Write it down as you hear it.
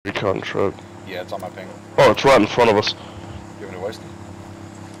recon truck. Yeah, it's on my ping. Oh, it's right in front of us. You want me to waste?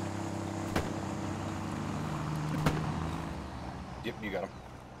 Yep, you got him.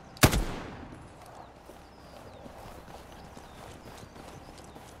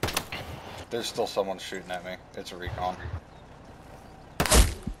 There's still someone shooting at me. It's a recon.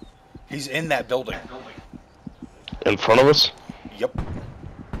 He's in that building. In front of us? Yep.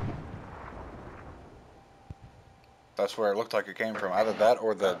 That's where it looked like it came from. Either that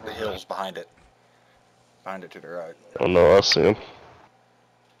or the hills behind it. Behind it to the right. Oh no, I see him.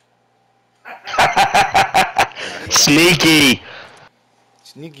 Sneaky!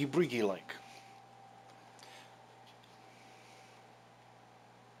 Sneaky breaky like.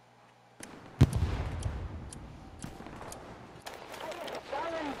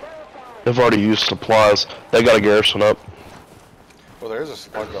 They've already used supplies. They got a garrison up. Well, there is a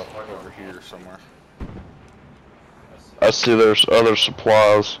supply drop over here somewhere. I see there's other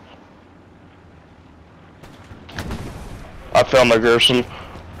supplies. I found their garrison. Do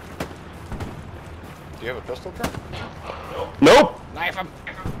you have a pistol, Trent? Nope! Knife him!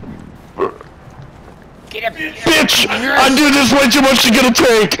 Get him! Bitch! I do this way too much to get a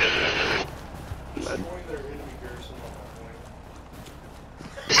tank!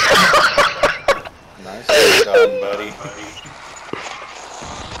 Nice done, buddy.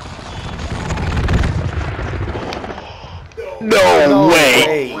 No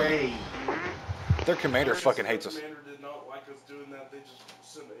way! Their commander fucking hates us. Their commander did not like us doing that. They just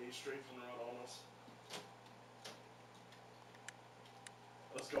sent a strafing run on us.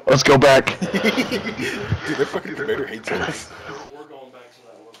 Let's go back. Dude, their fucking commander hates us. We're going back to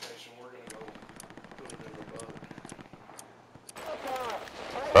that location. We're gonna go put it in the bud.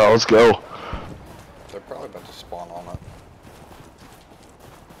 Oh, let's go. They're probably about to spawn on it.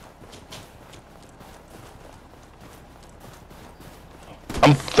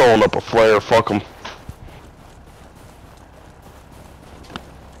 I'm throwing up a flare, fuck them.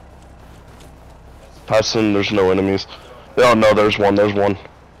 Tyson, there's no enemies. Oh no, there's one.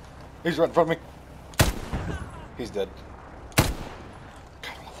 He's right in front of me. He's dead. God,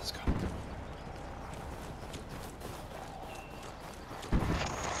 I love this gun.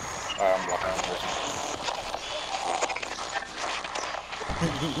 Alright, I'm blocking that person.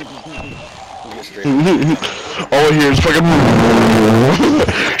 We get straight. All I hear is fucking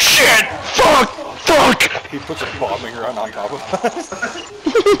shit! Fuck! He puts a bombing run on top of us.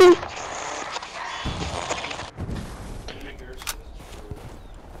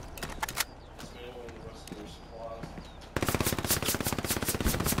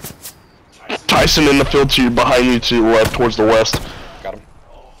 Tyson in the field to you, behind you to the left, towards the west. Got him.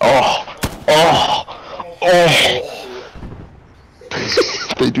 Oh!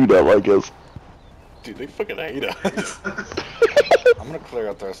 They do not like us. Dude, they fucking hate us. I'm gonna clear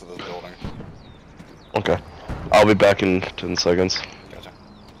out the rest of this building. Okay. I'll be back in 10 seconds. Gotcha.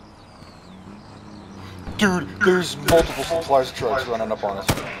 Dude, there's multiple supplies trucks running up on us.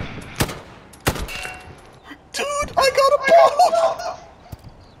 Dude, I got a bomb!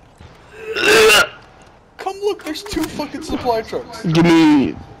 Come look, there's 2 fucking supply trucks. Give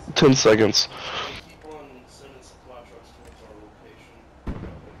me 10 seconds. Keep on sending supply trucks towards our location.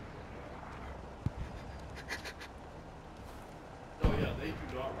 Oh yeah, they do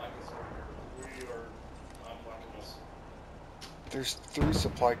not like us over here. We are not liking us. There's 3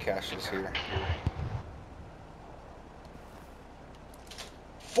 supply caches here.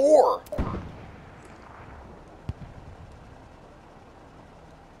 4!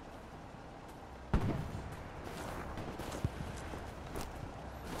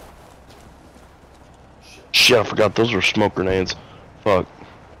 Shit, I forgot those were smoke grenades. Fuck.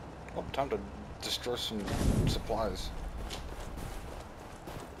 Well, time to destroy some supplies.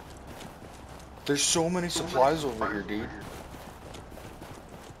 There's so many supplies over here, dude.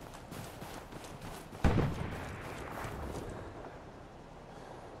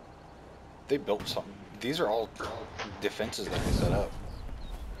 They built something. These are all defenses that they set up.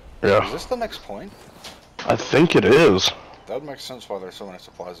 Is Yeah. this the next point? I think it is. That would make sense why there's so many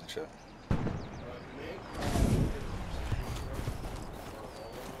supplies and shit.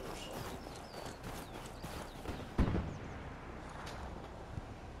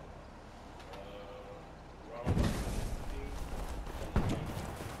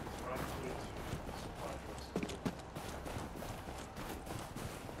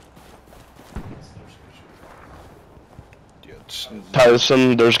 Yeah, it's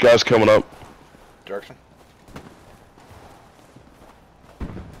Tyson, there's guys coming up. direction.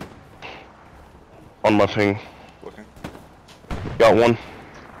 On my ping. Looking. Got one.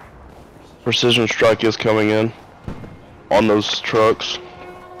 Precision strike is coming in. On those trucks.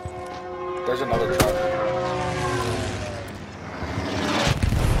 There's another truck.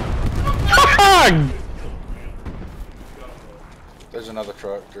 There's another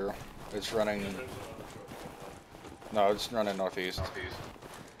truck, Drew. It's running. No, it's running northeast.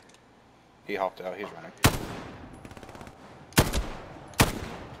 He hopped out. He's running.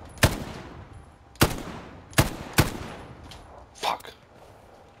 Fuck.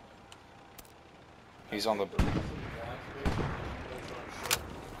 He's on the.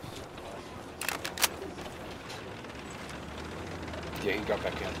 Yeah, he got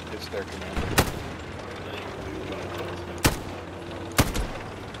back in. It's their commander.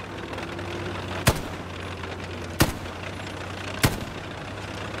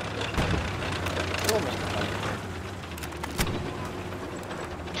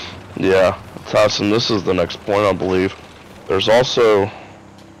 Yeah, Tyson, this is the next point, I believe. There's also...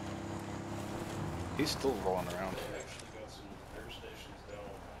 He's still rolling around.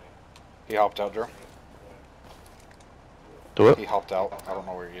 He hopped out, Drew. Do it? He hopped out. I don't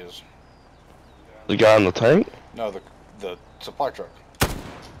know where he is. The guy in the tank? No, the supply truck.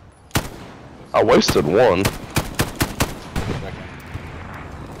 I wasted one. Back in.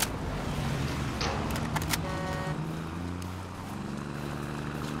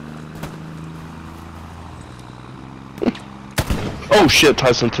 Oh shit,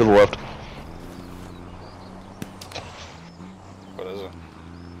 Tyson to the left. What is it?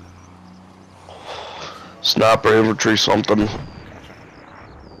 Sniper, infantry, something.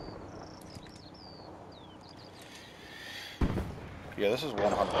 Yeah, this is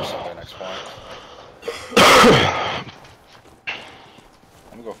 100% their next point.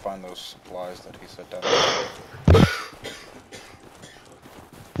 Let me go find those supplies that he set down.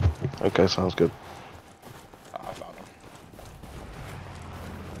 Okay, sounds good. I found them.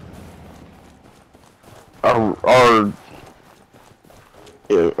 Our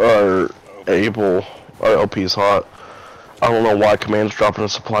Able, our LP is hot. I don't know why Command's dropping a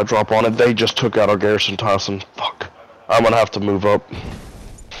supply drop on it. They just took out our garrison, Tyson. Fuck. I'm gonna have to move up.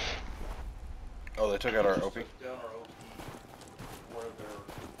 Oh, they took out our OP? Down our OP, where they're,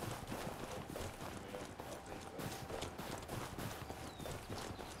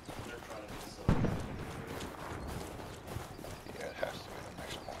 they're trying to get some. Yeah, it has to be the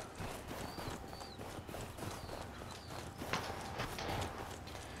next point.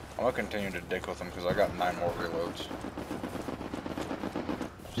 I'm gonna continue to dig with them because I got 9 more reloads.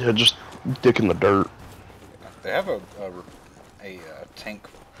 Yeah, just dick in the dirt. They have a tank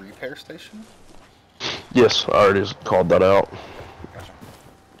repair station? Yes, I already called that out. Gotcha.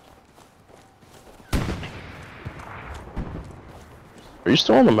 Are you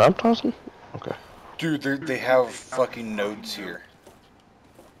still on the map, Tyson? Okay. Dude, they have fucking nodes here.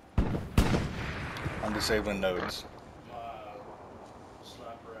 I'm disabling nodes. My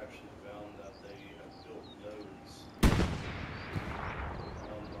sniper actually found that they have built nodes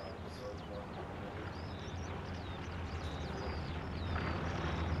on my reserve marker.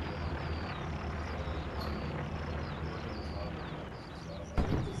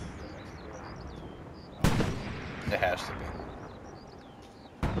 It has to be.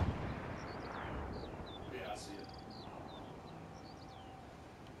 Yeah, I see it.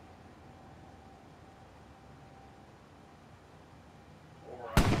 Or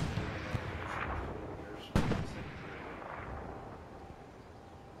I can do another mission.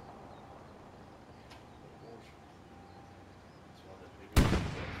 That's why they pick it up.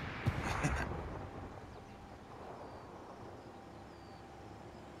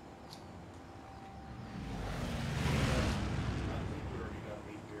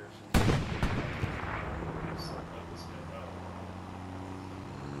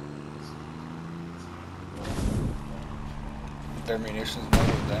 Their munitions node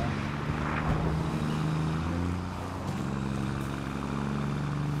is down.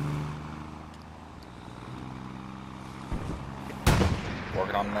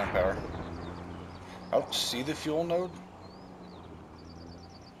 Working on manpower. I don't see the fuel node.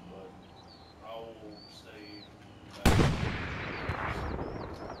 But I will stay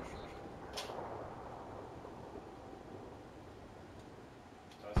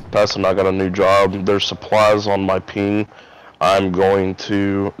back. Tyson, I got a new job. There's supplies on my ping. I'm going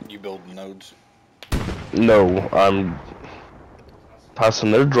to... You build nodes. No, I'm... Tyson,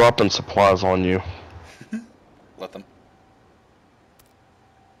 they're dropping supplies on you. Let them.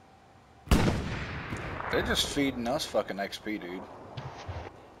 They're just feeding us fucking XP, dude.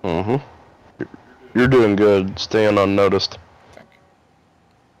 Mm-hmm. You're doing good, staying unnoticed. Thank you.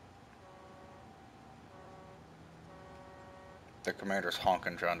 The commander's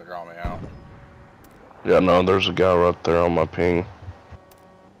honking trying to draw me out. Yeah, no, there's a guy right there on my ping.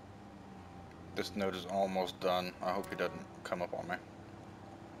 This node is almost done. I hope he doesn't come up on me.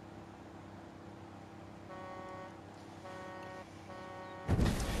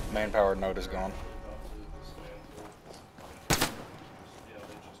 Manpower node is gone.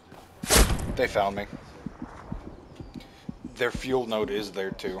 They found me. Their fuel node is there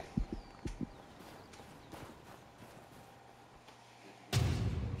too.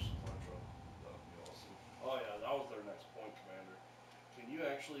 Oh yeah, that was their next point, Commander. Can you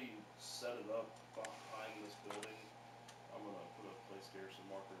actually set it up behind this building? I'm gonna put a place garrison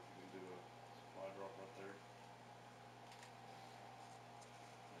marker if you can do a supply drop right there.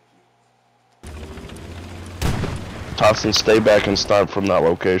 Thank you. Tyson, stay back and snipe from that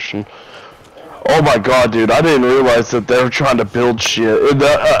location. Oh my god, dude, I didn't realize that they were trying to build shit.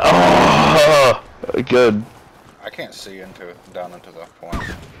 Good. I can't see down into the point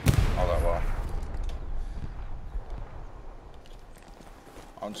all that well.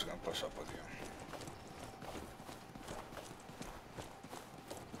 I'm just gonna push up with you.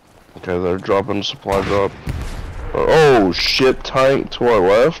 Okay, they're dropping supply drop. Oh shit, tank to our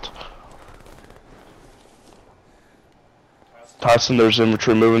left. Tyson, there's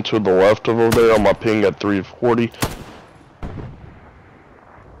infantry moving to the left of over there on my ping at 340.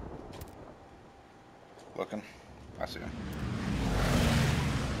 Looking. I see him.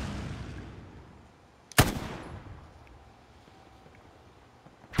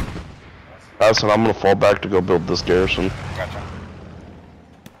 Tyson, I'm gonna fall back to go build this garrison. Gotcha.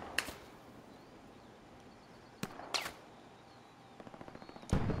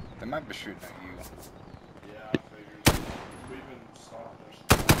 They might be shooting at you. Yeah, I figured. We've been stopping their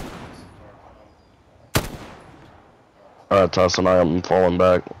supplies this entire time. Alright, Tyson, I am falling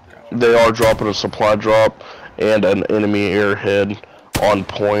back. They are dropping a supply drop and an enemy airhead on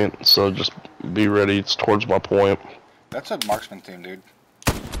point, so just be ready. It's towards my point. That's a marksman team, dude.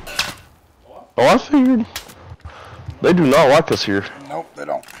 Oh, I figured. They do not like us here. Nope, they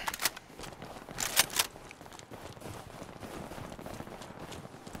don't.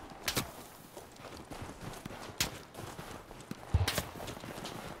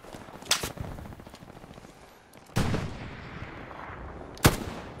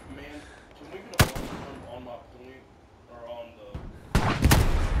 Man, can we get a bunch of them on my point, or on the actual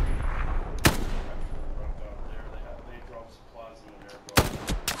route out there? They drop supplies in the airdrop.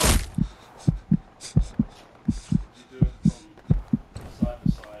 You do it from side to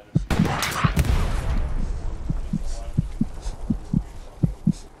side. If you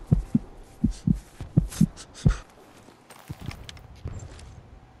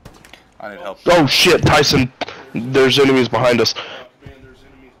I need help. Oh shit, Tyson. There's enemies behind us. man, there's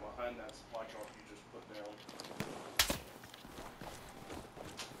enemies behind that supply drop you just put down.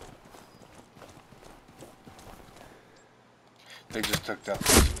 They just took out the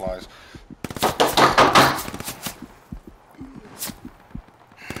supplies.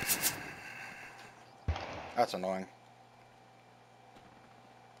 That's annoying.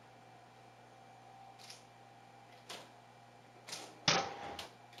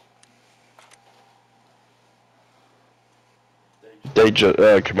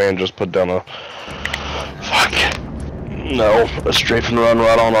 Command just put down a a strafe and run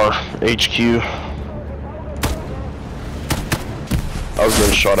right on our HQ. I was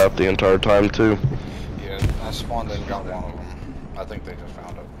getting shot at the entire time too. Yeah, I spawned and got one of them. I think they just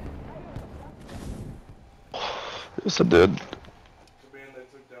found it. Yes, I did. Command, they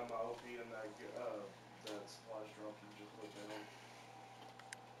took down my OP and that supplies drop you just put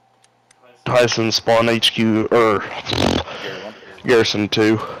down. Tyson, spawn HQ, Gary one. Garrison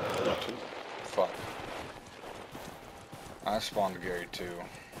 2. Fuck. I spawned Gary 2. Do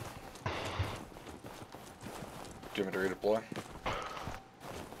you want me to redeploy?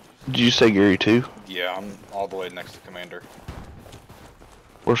 Did you say Gary 2? Yeah, I'm all the way next to Commander.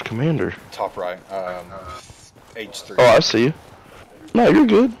 Where's Commander? Top right. H3. Oh, I see you. No, you're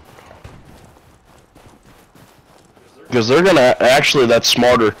good. Because they're gonna, actually that's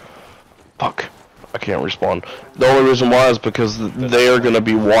smarter. Fuck. I can't respawn. The only reason why is because they are gonna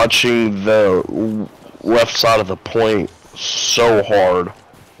be watching the left side of the point so hard.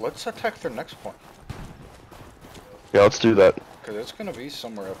 Let's attack their next point. Yeah, let's do that. Because it's going to be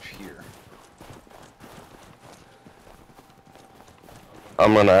somewhere up here.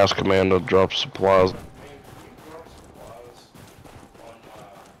 I'm gonna ask Command to drop supplies.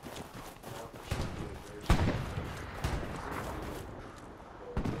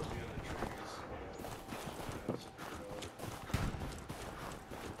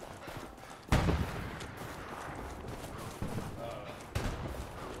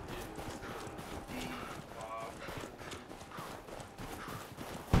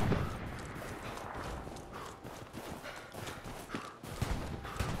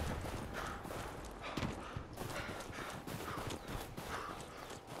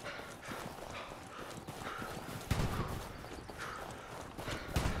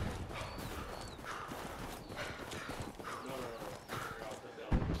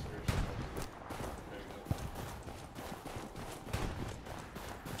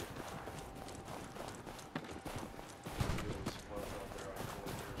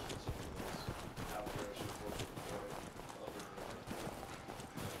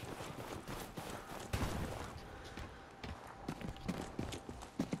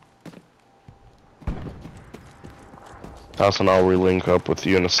 Tyson, I'll relink up with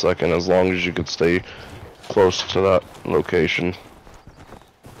you in a second as long as you could stay close to that location.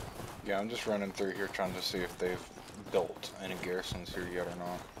 Yeah, I'm just running through here trying to see if they've built any garrisons here yet or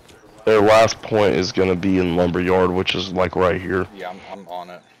not. Their last point is gonna be in Lumberyard, which is like right here. Yeah, I'm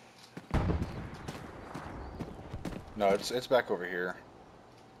on it. No, it's back over here.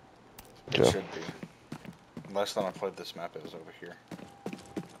 It Okay. should be. Last time I played this map, it was over here.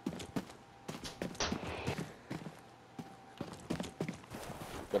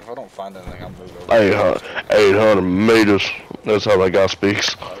 But if I don't find anything, I'll move over. 800 meters. That's how that guy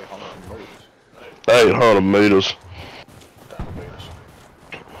speaks. 800 meters.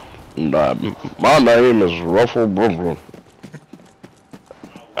 Nah, my name is Ruffle Brum.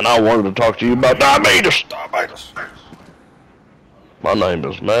 And I wanted to talk to you about diabetes. Diabetes. My name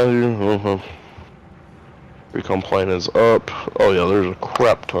is Matthew. Recon plane is up. Oh yeah, there's a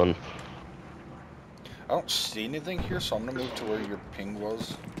crap ton. I don't see anything here, so I'm gonna move to where your ping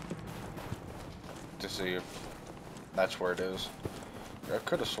was. To see if that's where it is. I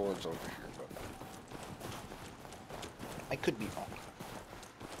could have swords over here, but I could be wrong.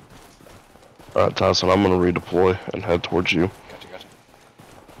 Alright, Tyson, I'm gonna redeploy and head towards you. Gotcha, gotcha.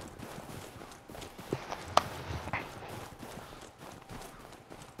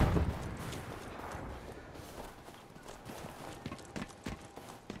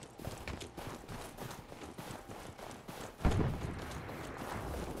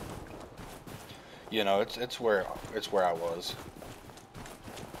 You know, it's where I was.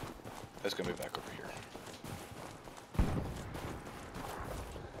 It's gonna be back over here.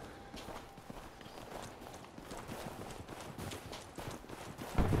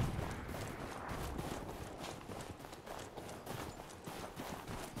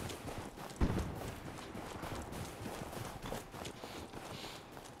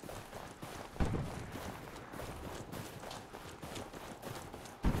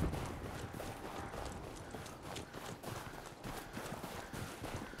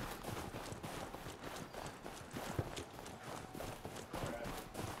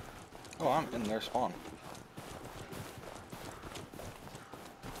 Oh, I'm in their spawn.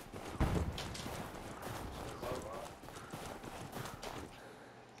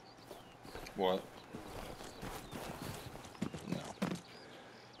 What? No.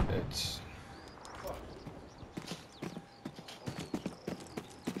 It's...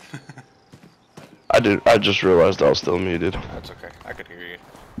 I just realized I was still muted. That's okay. I could hear you.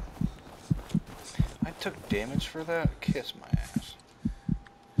 I took damage for that? Kiss my ass.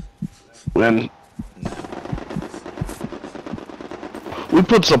 And we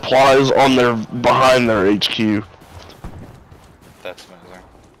put supplies on their behind their HQ. That's amazing.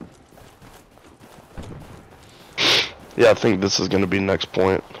 Yeah, I think this is gonna be next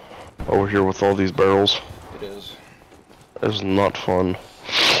point. Over here with all these barrels. It is. It's not fun.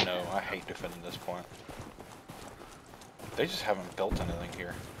 I know, I hate defending this point. They just haven't built anything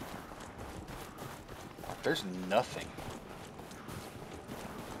here. There's nothing.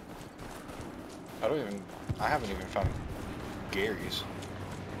 I haven't even found Gary's.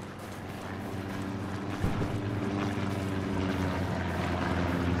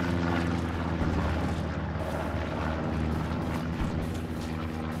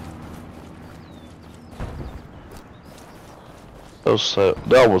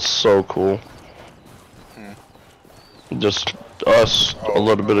 That was so cool. Hmm. Just us a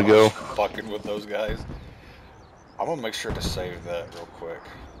little bit ago. Fucking with those guys. I'm gonna make sure to save that real quick.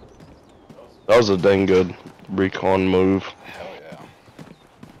 That was a dang good recon move. Hell yeah.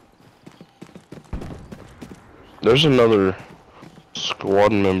 There's another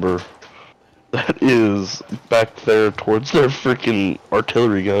squad member that is back there towards their freaking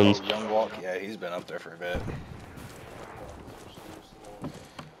artillery guns. Oh, Young Walk, yeah, he's been up there for a bit.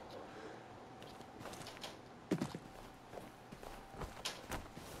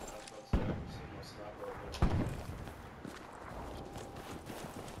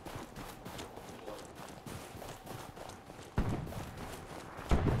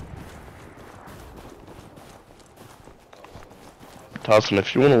 Tyson,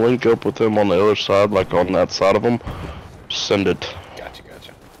 if you want to link up with them on the other side, like on that side of them, send it. Gotcha,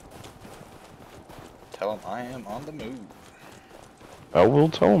 gotcha. Tell him I am on the move. I will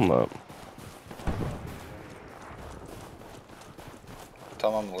tell them that.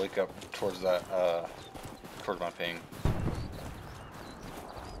 Tell him I'm gonna link up towards that, towards my ping.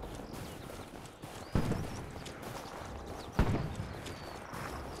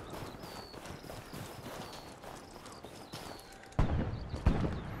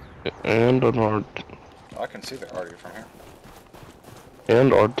 And an I can see the arty from here.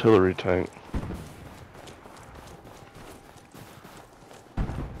 and artillery tank.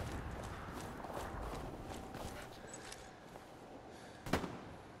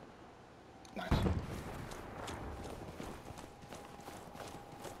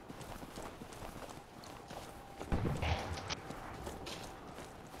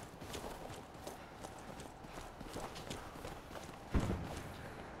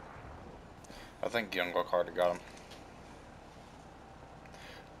 think Young Buck already got him.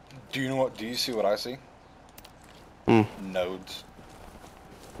 Do you know what? Do you see what I see? Hmm. Nodes.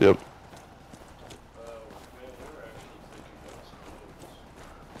 Yep. Man, we're actually taking out some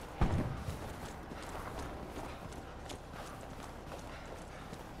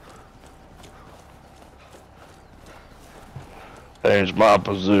Change my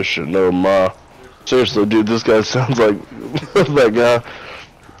position. Oh my. Seriously, dude, this guy sounds like that guy.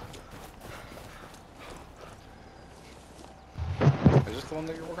 Is this the one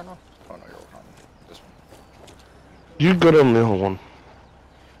that you're working on? Oh no, you're working on this one. You go on the other one.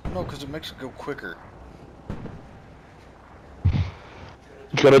 No, because it makes it go quicker. You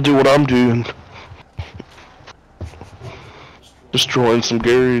gotta do what I'm doing. Destroying some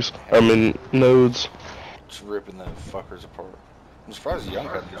Garys. I mean, nodes. Just ripping the fuckers apart. I'm surprised Young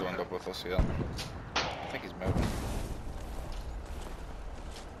hasn't joined up with us yet. I think he's moving.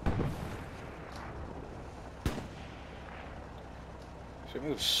 So it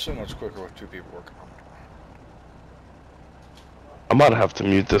moves so much quicker with two people working on it. I might have to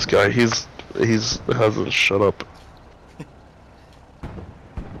mute this guy. He's hasn't shut up.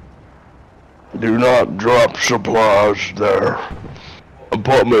 Do not drop supplies there.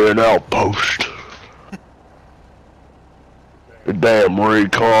 Put me in outpost. The damn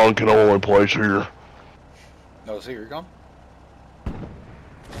recon can only place here. No, is he recon?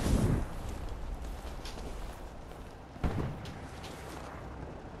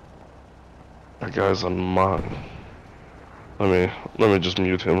 That guy's on mine. Let me just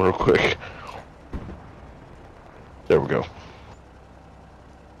mute him real quick. There we go.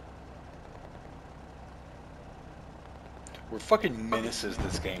 We're fucking menaces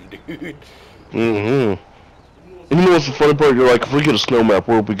this game, dude. Mm-hmm. You know what's the funny part? You're like, if we get a snow map,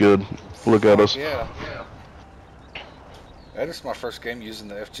 we'll be good. Look at us. Yeah. That is my first game using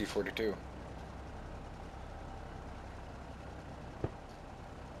the FG42.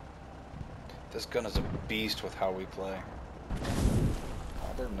 This gun is a beast with how we play.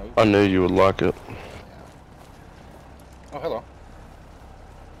 Oh, there are no... I knew you would like it. Oh, hello.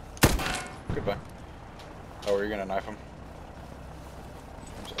 Goodbye. Oh, are you gonna knife him?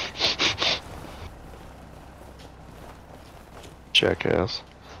 I'm sorry. Jackass.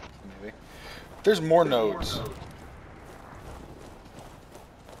 Maybe. There's more nodes.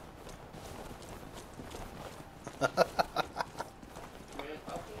 Man, I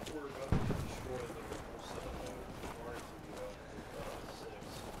think we're about to destroy the whole set of nodes. We've already figured out 6.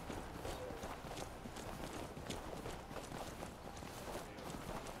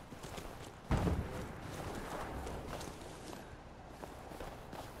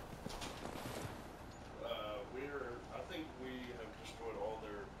 I think we have destroyed all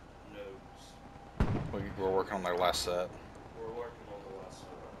their nodes. We're working on their last set. We're working on the last set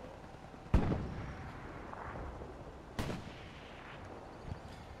right now.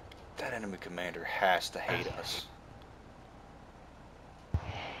 That enemy commander has to hate us.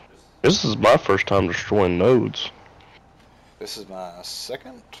 This is my first time destroying nodes. This is my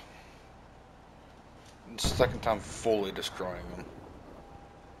second time fully destroying them.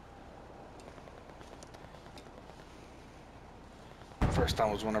 First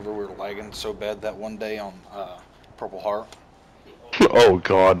time was whenever we were lagging so bad that one day on Purple Heart. Oh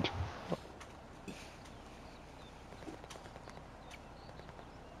god.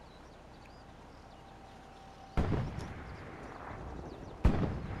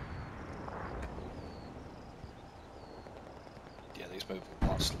 Yeah, these move a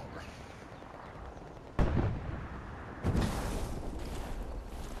lot slower.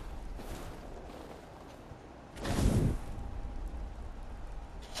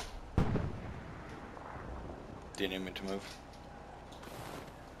 Do you need me to move?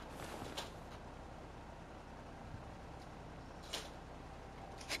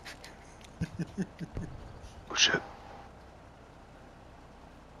 Oh shit.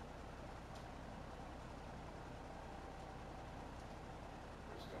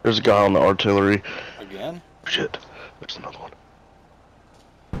 There's a guy on the artillery. Again? Shit. There's another one.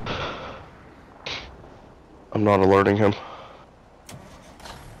 I'm not alerting him.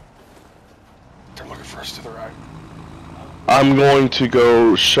 They're looking for us to the right. I'm going to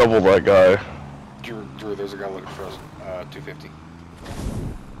go shovel that guy. Drew, there's a guy looking for us. 250.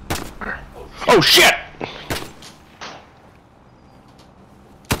 Oh shit!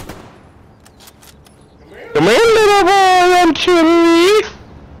 Come here, little boy, I'm chilly.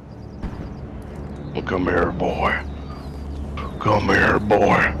 Come here, boy. Come here,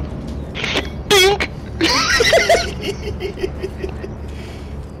 boy. Dink!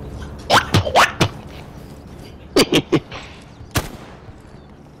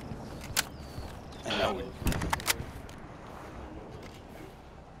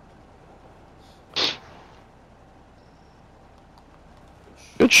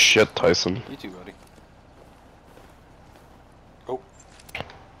 Good shit, Tyson. You too, buddy. Oh.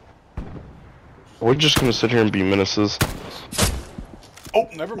 We're just gonna sit here and be menaces. Oh,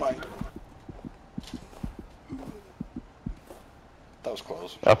 never mind. That was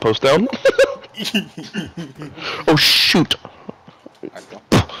close. Outpost down. Oh shoot! I go.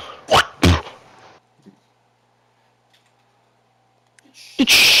 Get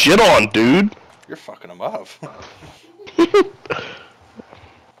shit on, dude. You're fucking him up.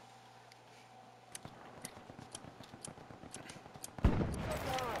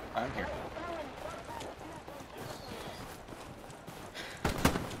 I'm here.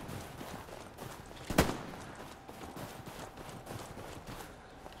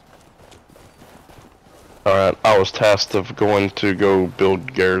 Alright, I was tasked of going to go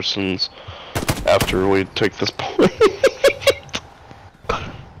build garrisons after we take this point.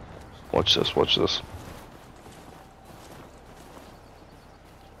 Watch this, watch this.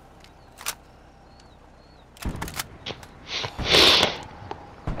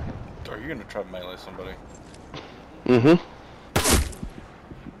 Are you gonna try to melee somebody? Mm-hmm.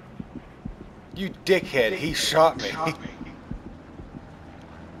 You dickhead, he shot me.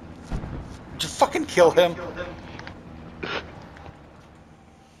 Did you fucking kill him?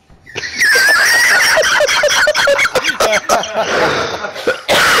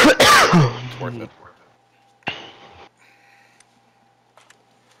 It's worth it.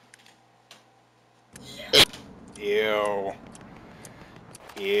 Ew.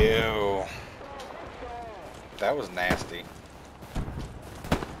 Ew. That was nasty.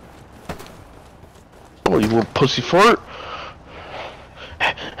 Oh, you little pussy fart.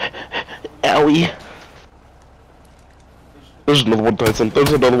 Owie. There's another one, Tyson.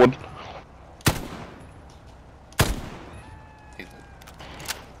 There's another one.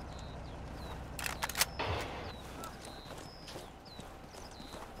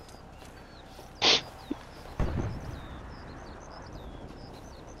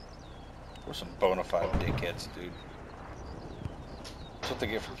 We're some bona fide dickheads, dude. That's what they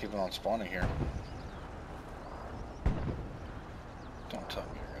get for keeping on spawning here. Don't tell me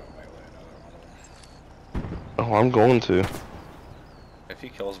you're gonna melee another one of them. Oh, I'm going to. If he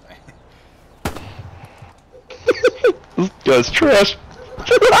kills me. This guy's trash.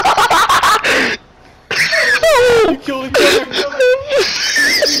 You killed each other!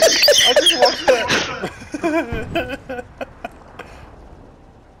 I just watched that!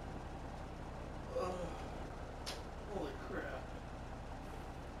 Holy crap.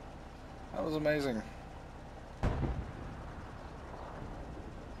 That was amazing.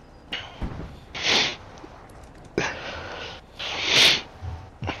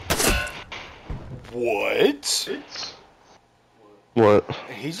 What? What?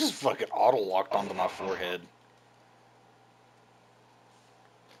 He just fucking auto-locked onto my forehead.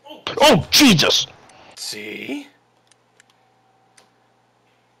 Oh, Jesus! See?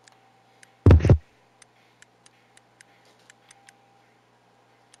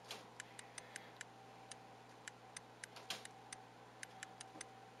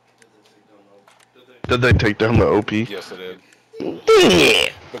 Did they take down the OP? Yes, it did.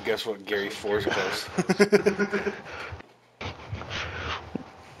 But guess what Gary Force does?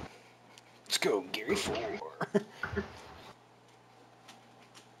 Let's go, Gary 4.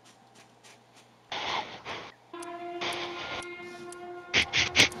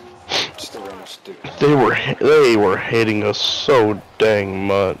 Just a random stupid. They were hating us so dang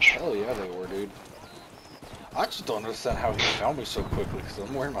much. Hell yeah, they were, dude. I just don't understand how he found me so quickly, because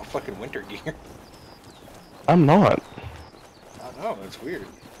I'm wearing my fucking winter gear. I'm not. I know, it's weird.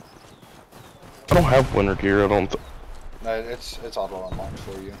 I don't have winter gear. I don't. No, it's auto unlocked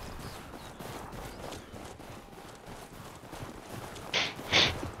for you.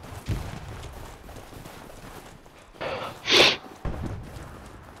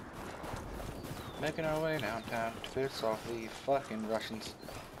 Making our way downtown to fix off the fucking Russians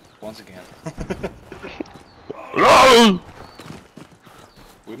once again.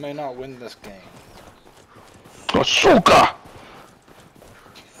 We may not win this game. Сука!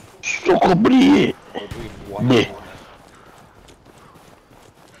 Сука, блин! But we've won Yeah. it.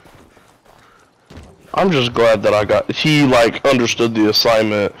 I'm just glad that he like understood the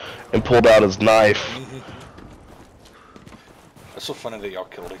assignment and pulled out his knife. It's so funny that y'all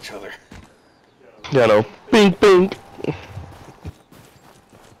killed each other. You know, bing bing.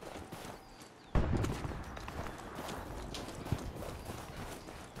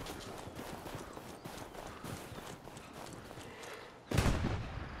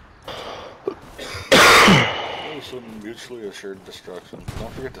 Some mutually assured destruction.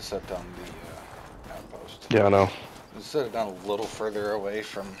 Don't forget to set down the outpost. Yeah, I know. Set it down a little further away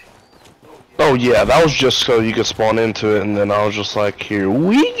from. Oh yeah, that was just so you could spawn into it, and then I was just like, here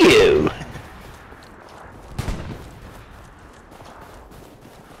we go.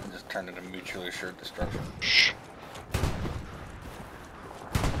 And just turned into mutually assured destruction. Shh.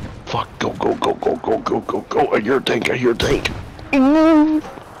 Fuck, go, go, go, go, go, go, go, go. I hear a tank, I hear a tank. We'll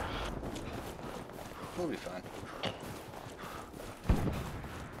be fine.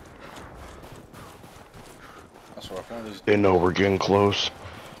 That's what if one of these. They know we're getting close.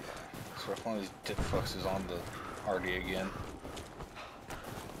 So if one of these dick fucks is on the RD again.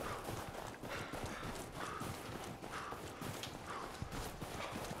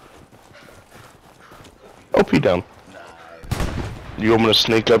 OP down. Nice. You want me to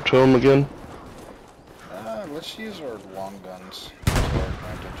sneak up to him again? Let's use our long guns to our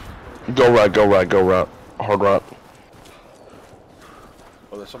advantage. Go right, go right, go right. Hard right.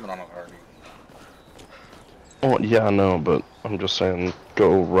 Oh, there's someone on the RD. Oh, yeah, I know, but I'm just saying,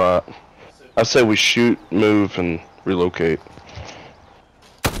 go right. I say we shoot, move, and relocate.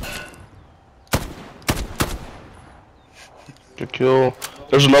 Good kill.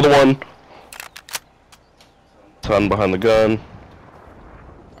 There's another one. Ton behind the gun.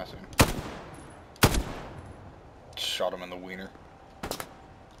 I see him. Shot him in the wiener.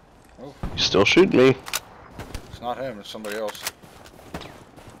 Oh, He's still shooting me. it's not him, it's somebody else.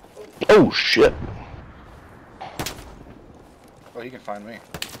 Oh, shit. Oh, he can find me.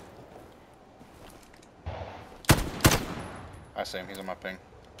 I see him, he's on my ping.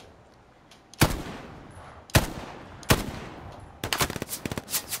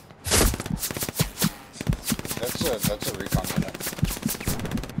 That's a recon unit.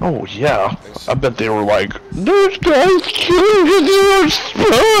 Oh, yeah. I bet they were like, those guys killed their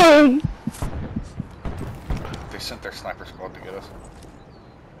spawn. They sent their sniper squad to get us.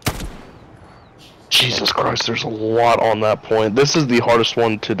 Jesus Christ, there's a lot on that point. This is the hardest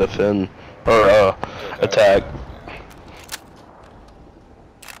one to defend, or, attack.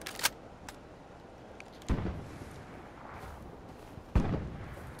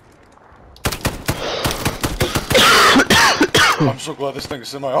 I'm so glad this thing is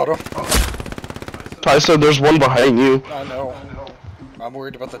semi-auto. Tyson, there's one behind you. I know. I'm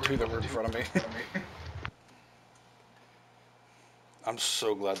worried about the two that were in front of me. I'm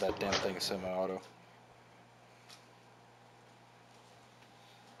so glad that damn thing is semi-auto.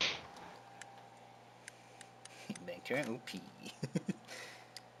 Make your OP.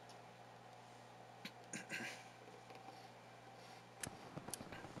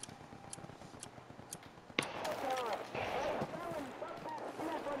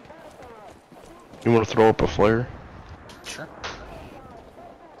 You want to throw up a flare? Sure.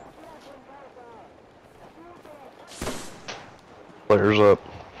 Flares up.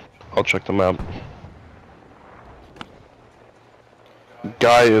 I'll check the map.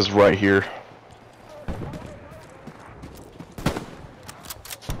 Guy is right here.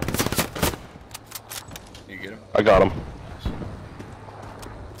 You get him? I got him.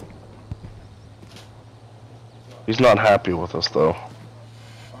 He's not happy with us though.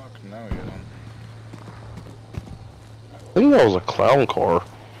 Fuck no, he isn't. I think that was a clown car.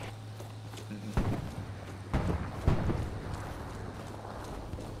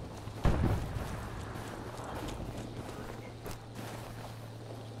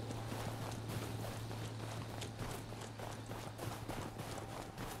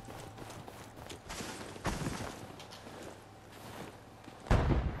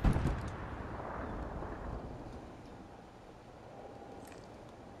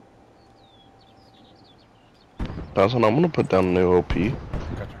 Tyson, I'm gonna put down a new OP.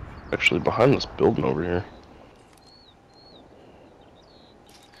 Gotcha. Actually, behind this building over here.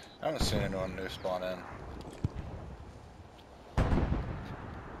 I haven't seen anyone new spawn in.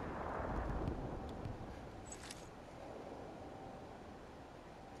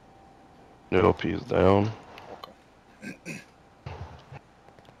 New OP is down. Okay.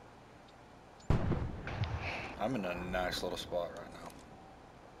 I'm in a nice little spot right now.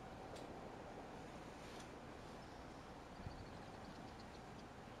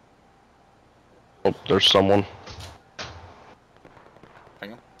 Oh, there's someone.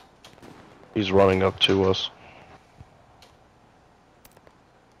 Hang on. He's running up to us.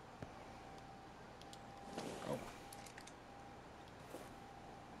 Oh.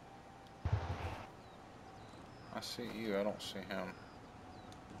 I see you, I don't see him.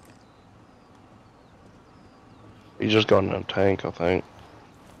 He just got in a tank, I think.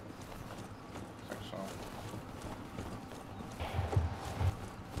 I think so.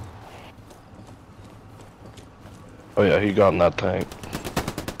 Oh yeah, he got in that tank.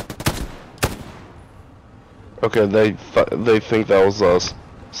 Okay, they think that was us,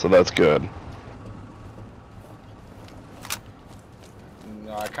 so that's good.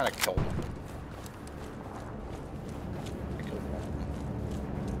 No, I kind of killed him. I killed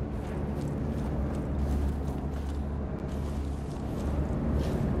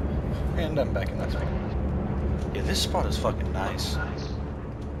one. And I'm back in that spot. Yeah, this spot is fucking nice.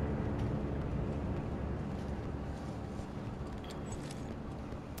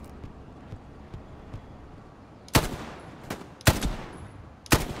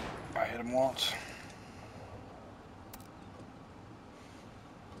 I hit him once.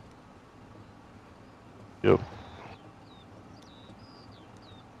 Yep.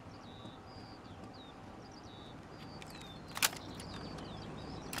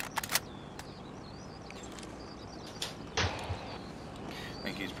 I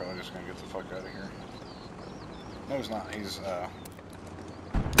think he's probably just gonna get the fuck out of here. No, he's not. He's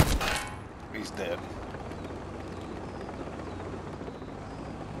dead.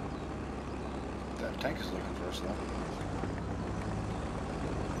 That tank is looking for us though.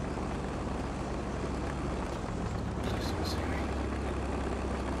 Please don't see me.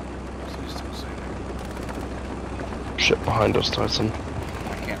 Please don't see me. Shit behind us, Tyson. I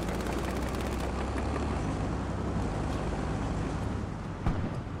can't move.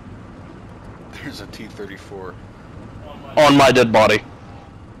 There's a T-34. On my dead body.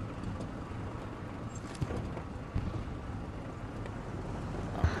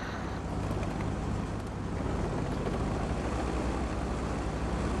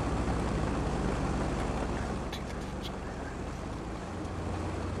 T-34's over here.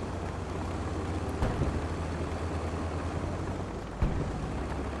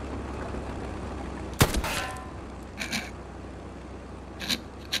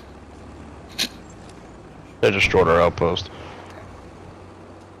 They destroyed our outpost.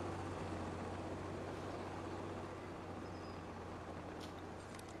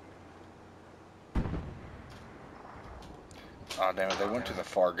 Aw, damn it, they went to the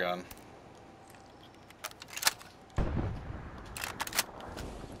far gun.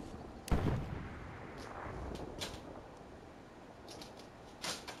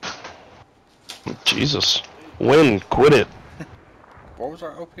 Jesus. Win, quit it. What was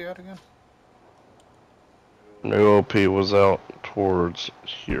our OP at again? New OP was out towards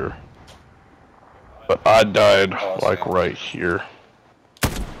here. But I died, Oh, I like, see. right here.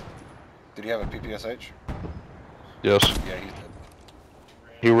 Did he have a PPSH? Yes. Yeah, he's dead.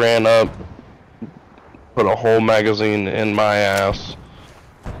 He ran up, put a whole magazine in my ass,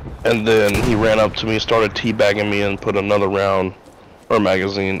 and then he ran up to me, started teabagging me, and put another round, or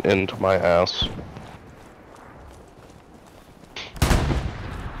magazine, into my ass.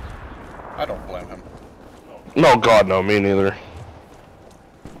 I don't blame him. No, God, no, me neither.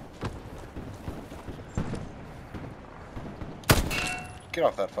 Get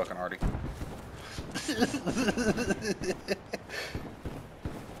off that fucking Artie.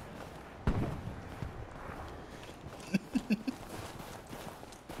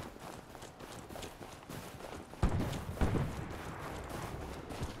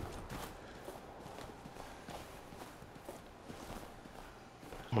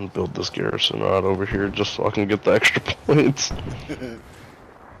 I'm gonna build this garrison right over here just so I can get the extra points.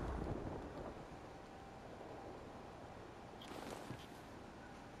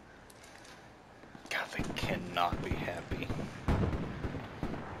 God, they cannot be happy.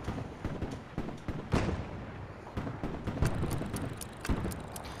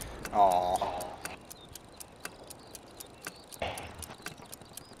 Aww.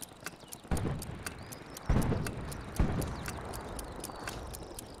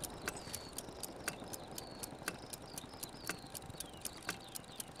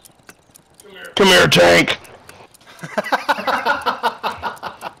 Come here, tank!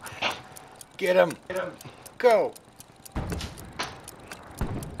 Get him! Get him! Go!